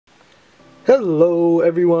Hello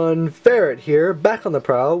everyone, Ferret here, back on the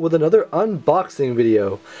prowl with another unboxing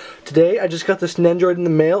video. Today I just got this Nendoroid in the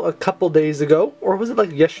mail a couple days ago, or was it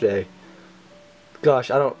like yesterday? Gosh,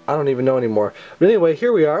 I don't even know anymore. But anyway,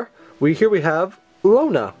 here we are. Here we have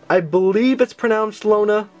Lona. I believe it's pronounced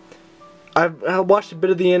Lona. I watched a bit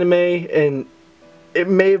of the anime and it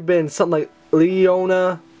may have been something like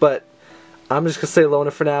Iona, but I'm just gonna say Lona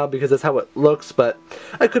for now because that's how it looks, but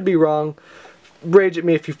I could be wrong. Rage at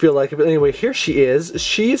me if you feel like it, but anyway, here she is.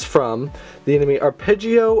 She's from the anime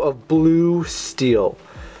Arpeggio of Blue Steel.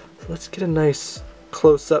 So let's get a nice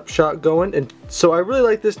close-up shot going. And so I really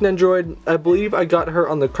like this Nendoroid. I believe I got her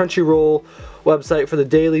on the Crunchyroll website for the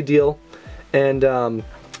daily deal. And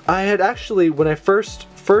I had actually, when I first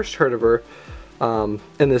heard of her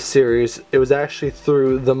in this series, it was actually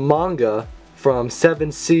through the manga from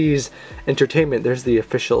 7 Seas Entertainment. There's the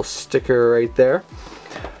official sticker right there.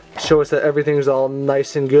 Show us that everything's all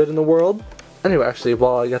nice and good in the world. Anyway, actually,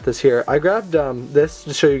 while I got this here, I grabbed this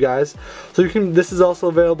to show you guys. So you can. This is also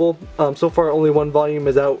available. So far, only one volume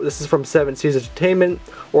is out. This is from 7 Seas Entertainment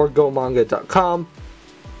or GoManga.com,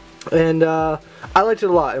 and I liked it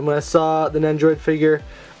a lot. And when I saw the Nendoroid figure,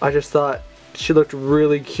 I just thought she looked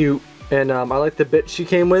really cute, and I liked the bit she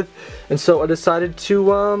came with, and so I decided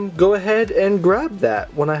to go ahead and grab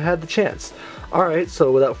that when I had the chance. Alright,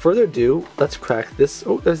 so without further ado, let's crack this.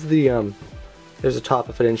 Oh, there's the top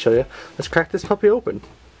if I didn't show you. Let's crack this puppy open.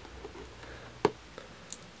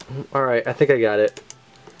 Alright, I think I got it.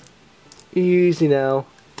 Easy now.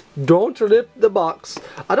 Don't rip the box.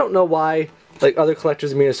 I don't know why, like, other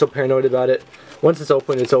collectors of me are so paranoid about it. Once it's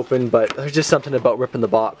open, but there's just something about ripping the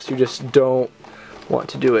box. You just don't want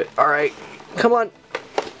to do it. Alright, come on.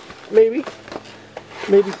 Maybe.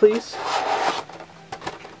 Maybe, please.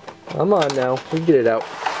 Come on now, we can get it out.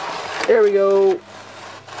 There we go.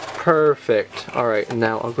 Perfect. Alright,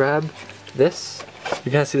 now I'll grab this.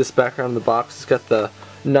 You can see this background of the box. It's got the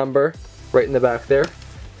number right in the back there.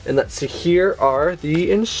 And let's see, here are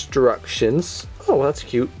the instructions. Oh, well, that's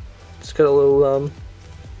cute. It's got a little,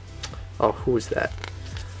 oh, who is that?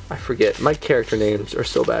 I forget. My character names are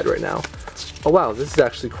so bad right now. Oh wow, this is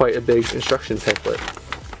actually quite a big instruction pamphlet.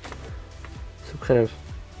 So kind of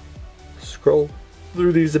scroll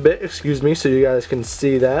through these a bit, excuse me, so you guys can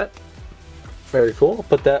see that. Very cool. I'll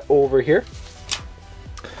put that over here.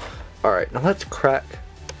 Alright, now let's crack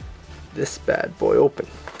this bad boy open.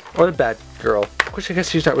 Or the bad girl. Which I guess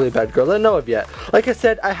she's not really a bad girl. I don't know of yet. Like I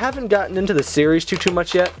said, I haven't gotten into the series too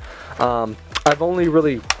much yet. I've only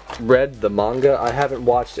really read the manga. I haven't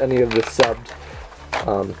watched any of the subbed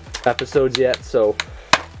episodes yet, so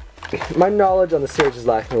my knowledge on the series is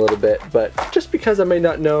lacking a little bit. But just because I may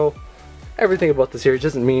not know everything about the series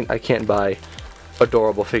doesn't mean I can't buy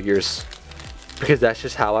adorable figures, because that's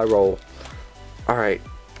just how I roll. Alright.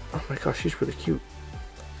 Oh my gosh, she's really cute.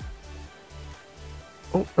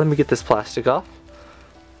 Oh, let me get this plastic off.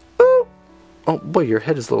 Oh, oh boy, your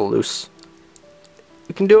head is a little loose.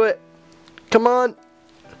 You can do it. Come on.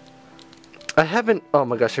 I haven't, oh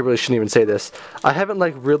my gosh, I really shouldn't even say this. I haven't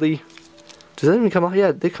like really, does that even come off?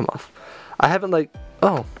 Yeah, they come off. I haven't like,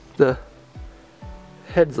 oh, the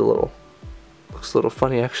head's a little, looks a little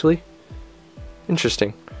funny actually.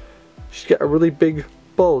 Interesting. She's got a really big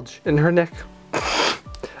bulge in her neck.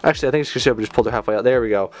 Actually, I think it's because she just pulled her halfway out. There we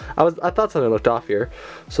go. I thought something looked off here.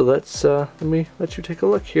 So let's let me let you take a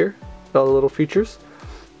look here at all the little features.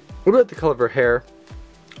 I really like the color of her hair.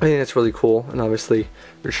 I think that's really cool. And obviously,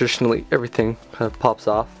 traditionally, everything kind of pops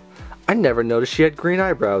off. I never noticed she had green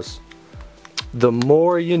eyebrows. The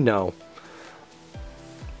more you know.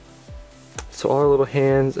 So all her little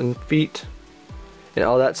hands and feet and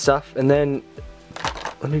all that stuff. And then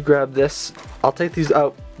let me grab this. I'll take these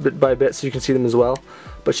out bit by bit so you can see them as well.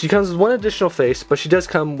 But she comes with one additional face, but she does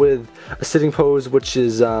come with a sitting pose, which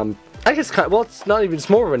is I guess kind of, well, it's not even, it's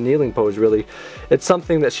more of a kneeling pose really. It's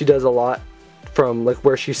something that she does a lot from like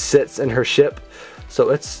where she sits in her ship. So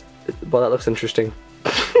well, that looks interesting.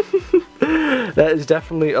 That is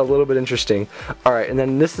definitely a little bit interesting. Alright, and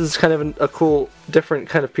then this is kind of a cool, different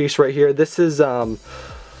kind of piece right here. This is, I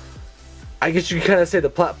guess you could kind of say the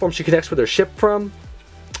platform she connects with her ship from.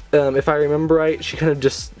 If I remember right, she kind of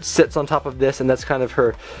just sits on top of this, and that's kind of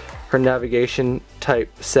her navigation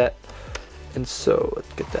type set. And so,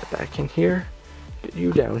 let's get that back in here. Get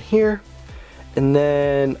you down here. And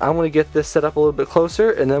then I want to get this set up a little bit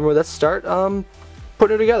closer, and then let's start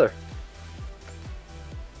putting it together.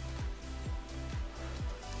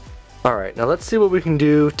 Alright, now let's see what we can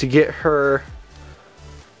do to get her.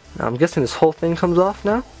 Now I'm guessing this whole thing comes off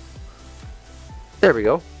now. There we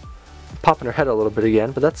go. Popping her head a little bit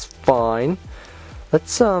again, but that's fine.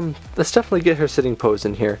 Let's definitely get her sitting pose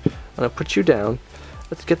in here. gonna put you down.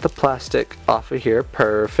 Let's get the plastic off of here.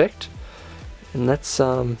 Perfect. And let's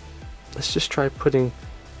just try putting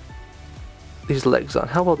these legs on.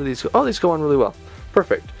 How well do these go? Oh, these go on really well.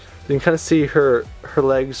 Perfect. You can kind of see her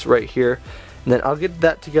legs right here, and then I'll get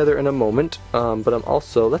that together in a moment. But I'm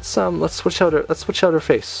also let's switch out her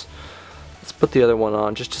face. Let's put the other one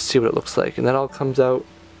on just to see what it looks like, and that all comes out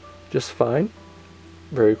just fine.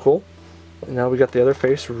 Very cool. And now we got the other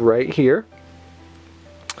face right here.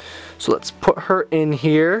 So let's put her in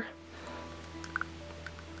here.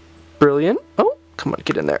 Brilliant. Oh, come on,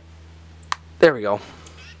 get in there. There we go.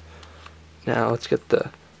 Now let's get the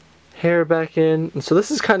hair back in. And so this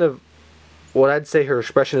is kind of what I'd say her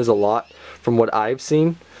expression is a lot from what I've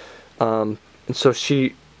seen. And so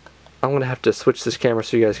I'm going to have to switch this camera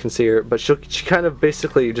so you guys can see her. But she kind of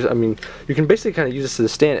basically just, I mean, you can basically kind of use this as a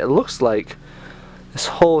stand. It looks like this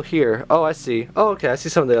hole here. Oh, I see. Oh, okay, I see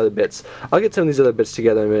some of the other bits. I'll get some of these other bits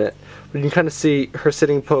together in a minute. But you can kind of see her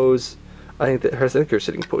sitting pose. I think her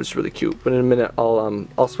sitting pose is really cute. But in a minute,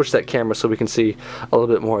 I'll switch that camera so we can see a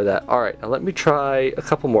little bit more of that. All right, now let me try a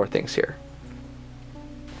couple more things here.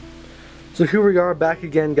 So here we are back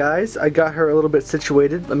again, guys. I got her a little bit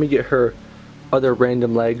situated. Let me get her other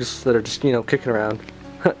random legs that are just, you know, kicking around.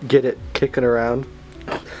 Get it? Kicking around.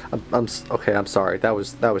 Okay, I'm sorry. That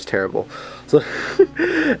was terrible. So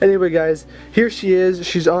anyway, guys, here she is.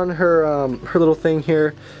 She's on her her little thing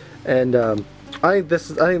here, and I think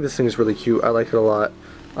this thing is really cute. I like it a lot.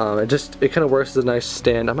 It kind of works as a nice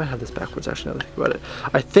stand. I might have this backwards actually now that I think about it.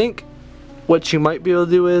 I think what you might be able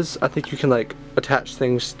to do is I think you can like attach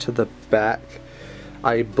things to the back.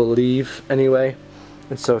 I believe anyway,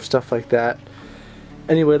 and so stuff like that.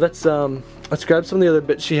 Anyway, let's grab some of the other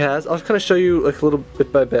bits she has. I'll kind of show you like a little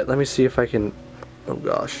bit by bit. Let me see if I can. Oh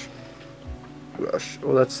gosh.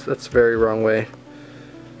 Well, that's very wrong way.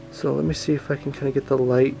 So let me see if I can kind of get the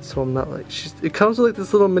light so I'm not like it comes with like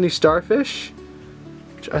this little mini starfish,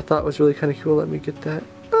 which I thought was really kind of cool. Let me get that.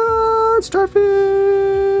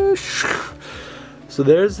 Starfish. So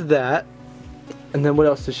there's that. And then what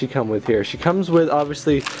else does she come with here? She comes with,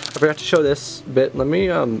 obviously, I forgot to show this bit. Let me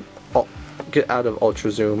get out of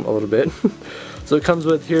ultra zoom a little bit. So it comes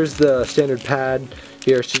with, here's the standard pad.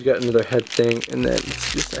 Here she's got another head thing, and then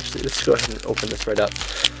let's go ahead and open this right up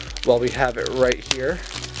while we have it right here.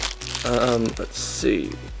 Let's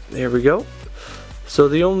see. There we go. So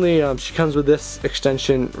the only she comes with this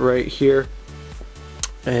extension right here,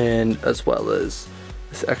 and as well as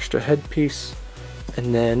this extra headpiece,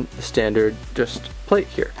 and then the standard just plate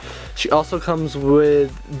here. She also comes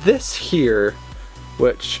with this here,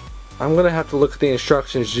 which I'm gonna have to look at the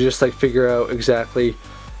instructions to just like figure out exactly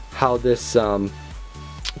how this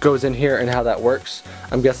goes in here and how that works.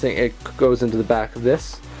 I'm guessing it goes into the back of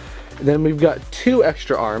this. And then we've got two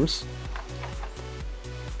extra arms.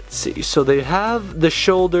 Let's see, so they have the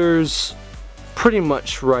shoulders pretty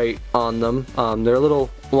much right on them. They're a little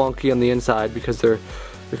wonky on the inside because they're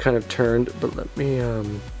kind of turned, but let me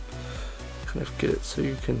kind of get it so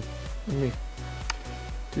you can, let me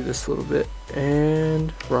do this a little bit,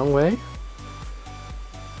 and wrong way.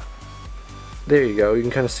 There you go, you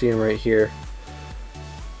can kind of see them right here.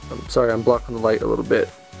 I'm sorry, I'm blocking the light a little bit.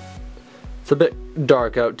 It's a bit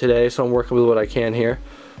dark out today, so I'm working with what I can here.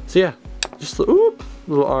 So yeah, just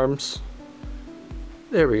little arms.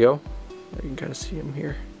 There we go. You can kind of see them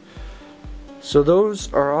here. So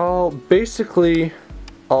those are all basically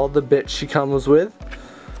all the bits she comes with.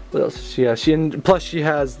 What else does she have? Plus she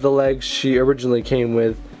has the legs she originally came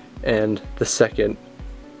with, and the second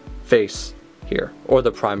face here, or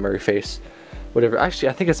the primary face, whatever. Actually,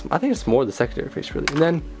 I think it's more the secondary face really. And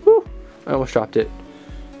then, whoo, I almost dropped it.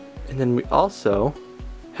 And then we also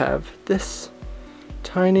have this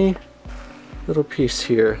tiny little piece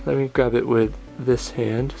here. Let me grab it with this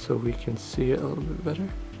hand so we can see it a little bit better.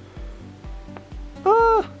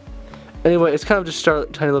 Anyway, it's kind of just a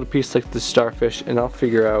tiny little piece like the starfish, and I'll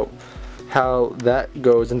figure out how that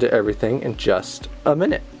goes into everything in just a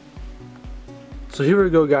minute. So here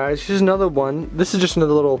we go, guys. Here's another one. This is just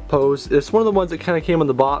another little pose. It's one of the ones that kind of came in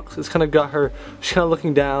the box. It's kind of got her, she's kind of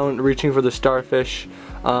looking down, reaching for the starfish.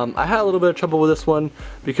 I had a little bit of trouble with this one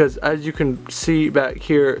because, as you can see back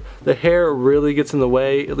here, the hair really gets in the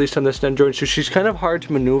way, at least on this Nendoroid. So she's kind of hard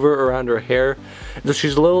to maneuver around her hair. So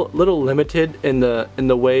she's a little limited in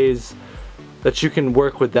the ways that you can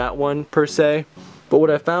work with that one per se. But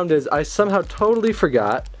what I found is I somehow totally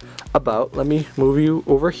forgot about, let me move you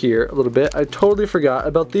over here a little bit. I totally forgot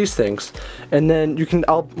about these things. And then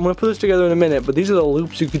I'm gonna put this together in a minute, but these are the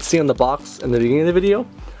loops you could see on the box in the beginning of the video.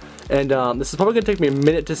 And this is probably gonna take me a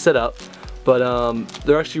minute to set up, but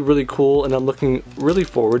they're actually really cool, and I'm looking really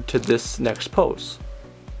forward to this next pose.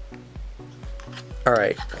 All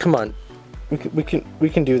right, come on. We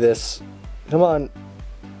can do this. Come on.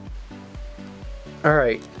 All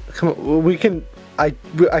right, come on. We can.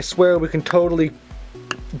 I swear we can totally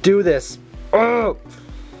do this. Oh.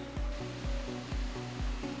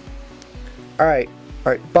 All right.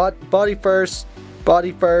 Body first.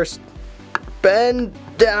 Body first. Bend,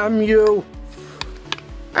 damn you.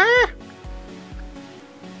 Ah.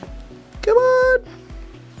 Come on.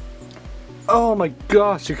 Oh my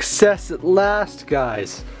gosh, success at last,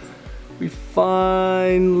 guys. We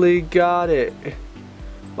finally got it.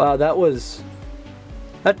 Wow, that was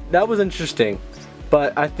interesting,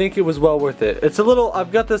 but I think it was well worth it. It's a little,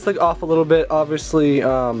 I've got this like off a little bit, obviously.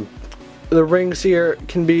 The rings here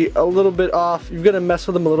can be a little bit off. You've got to mess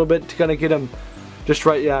with them a little bit to kind of get them just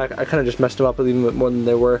right. Yeah, I kind of just messed them up a little bit more than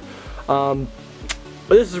they were. But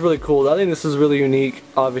this is really cool. I think this is really unique.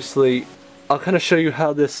 Obviously, I'll kind of show you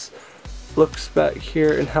how this looks back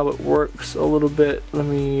here and how it works a little bit. Let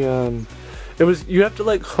me, you have to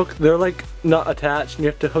like hook, they're like not attached, and you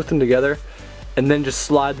have to hook them together and then just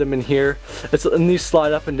slide them in here. And these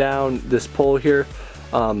slide up and down this pole here.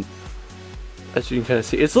 As you can kind of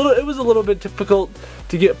see, it was a little bit difficult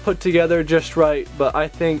to get put together just right, but I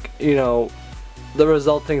think, you know, the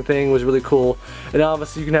resulting thing was really cool. And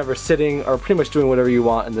obviously you can have her sitting or pretty much doing whatever you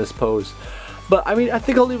want in this pose. But I mean, I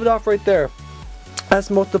think I'll leave it off right there. That's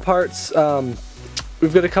most of the parts.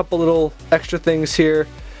 We've got a couple little extra things here,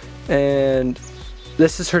 and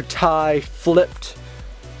this is her tie flipped,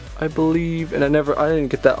 I believe, and I didn't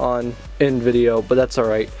get that on in video, but that's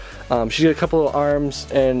alright. She's got a couple of arms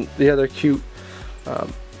and the other cute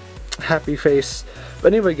happy face.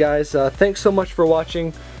 But anyway, guys, thanks so much for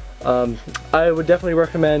watching. I would definitely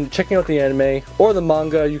recommend checking out the anime or the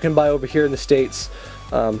manga you can buy over here in the States.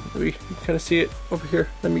 You can kind of see it over here.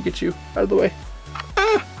 Let me get you out of the way.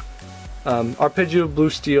 Arpeggio of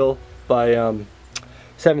Blue Steel by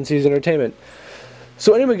 7 Seas Entertainment.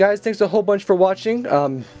 So anyway, guys, thanks a whole bunch for watching.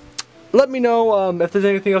 Let me know if there's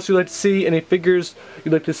anything else you'd like to see, any figures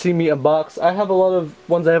you'd like to see me unbox. I have a lot of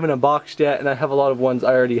ones I haven't unboxed yet, and I have a lot of ones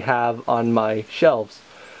I already have on my shelves.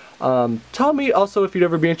 Tell me also if you'd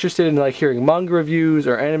ever be interested in like hearing manga reviews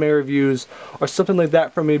or anime reviews or something like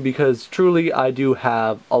that from me, because truly I do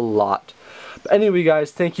have a lot. But anyway,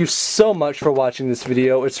 guys, thank you so much for watching this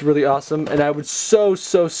video. It's really awesome, and I would so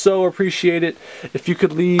appreciate it if you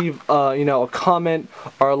could leave you know, a comment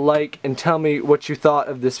or a like and tell me what you thought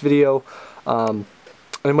of this video and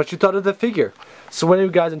what you thought of the figure. So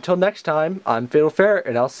anyway, guys, until next time, I'm Fatal Ferret,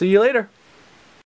 and I'll see you later.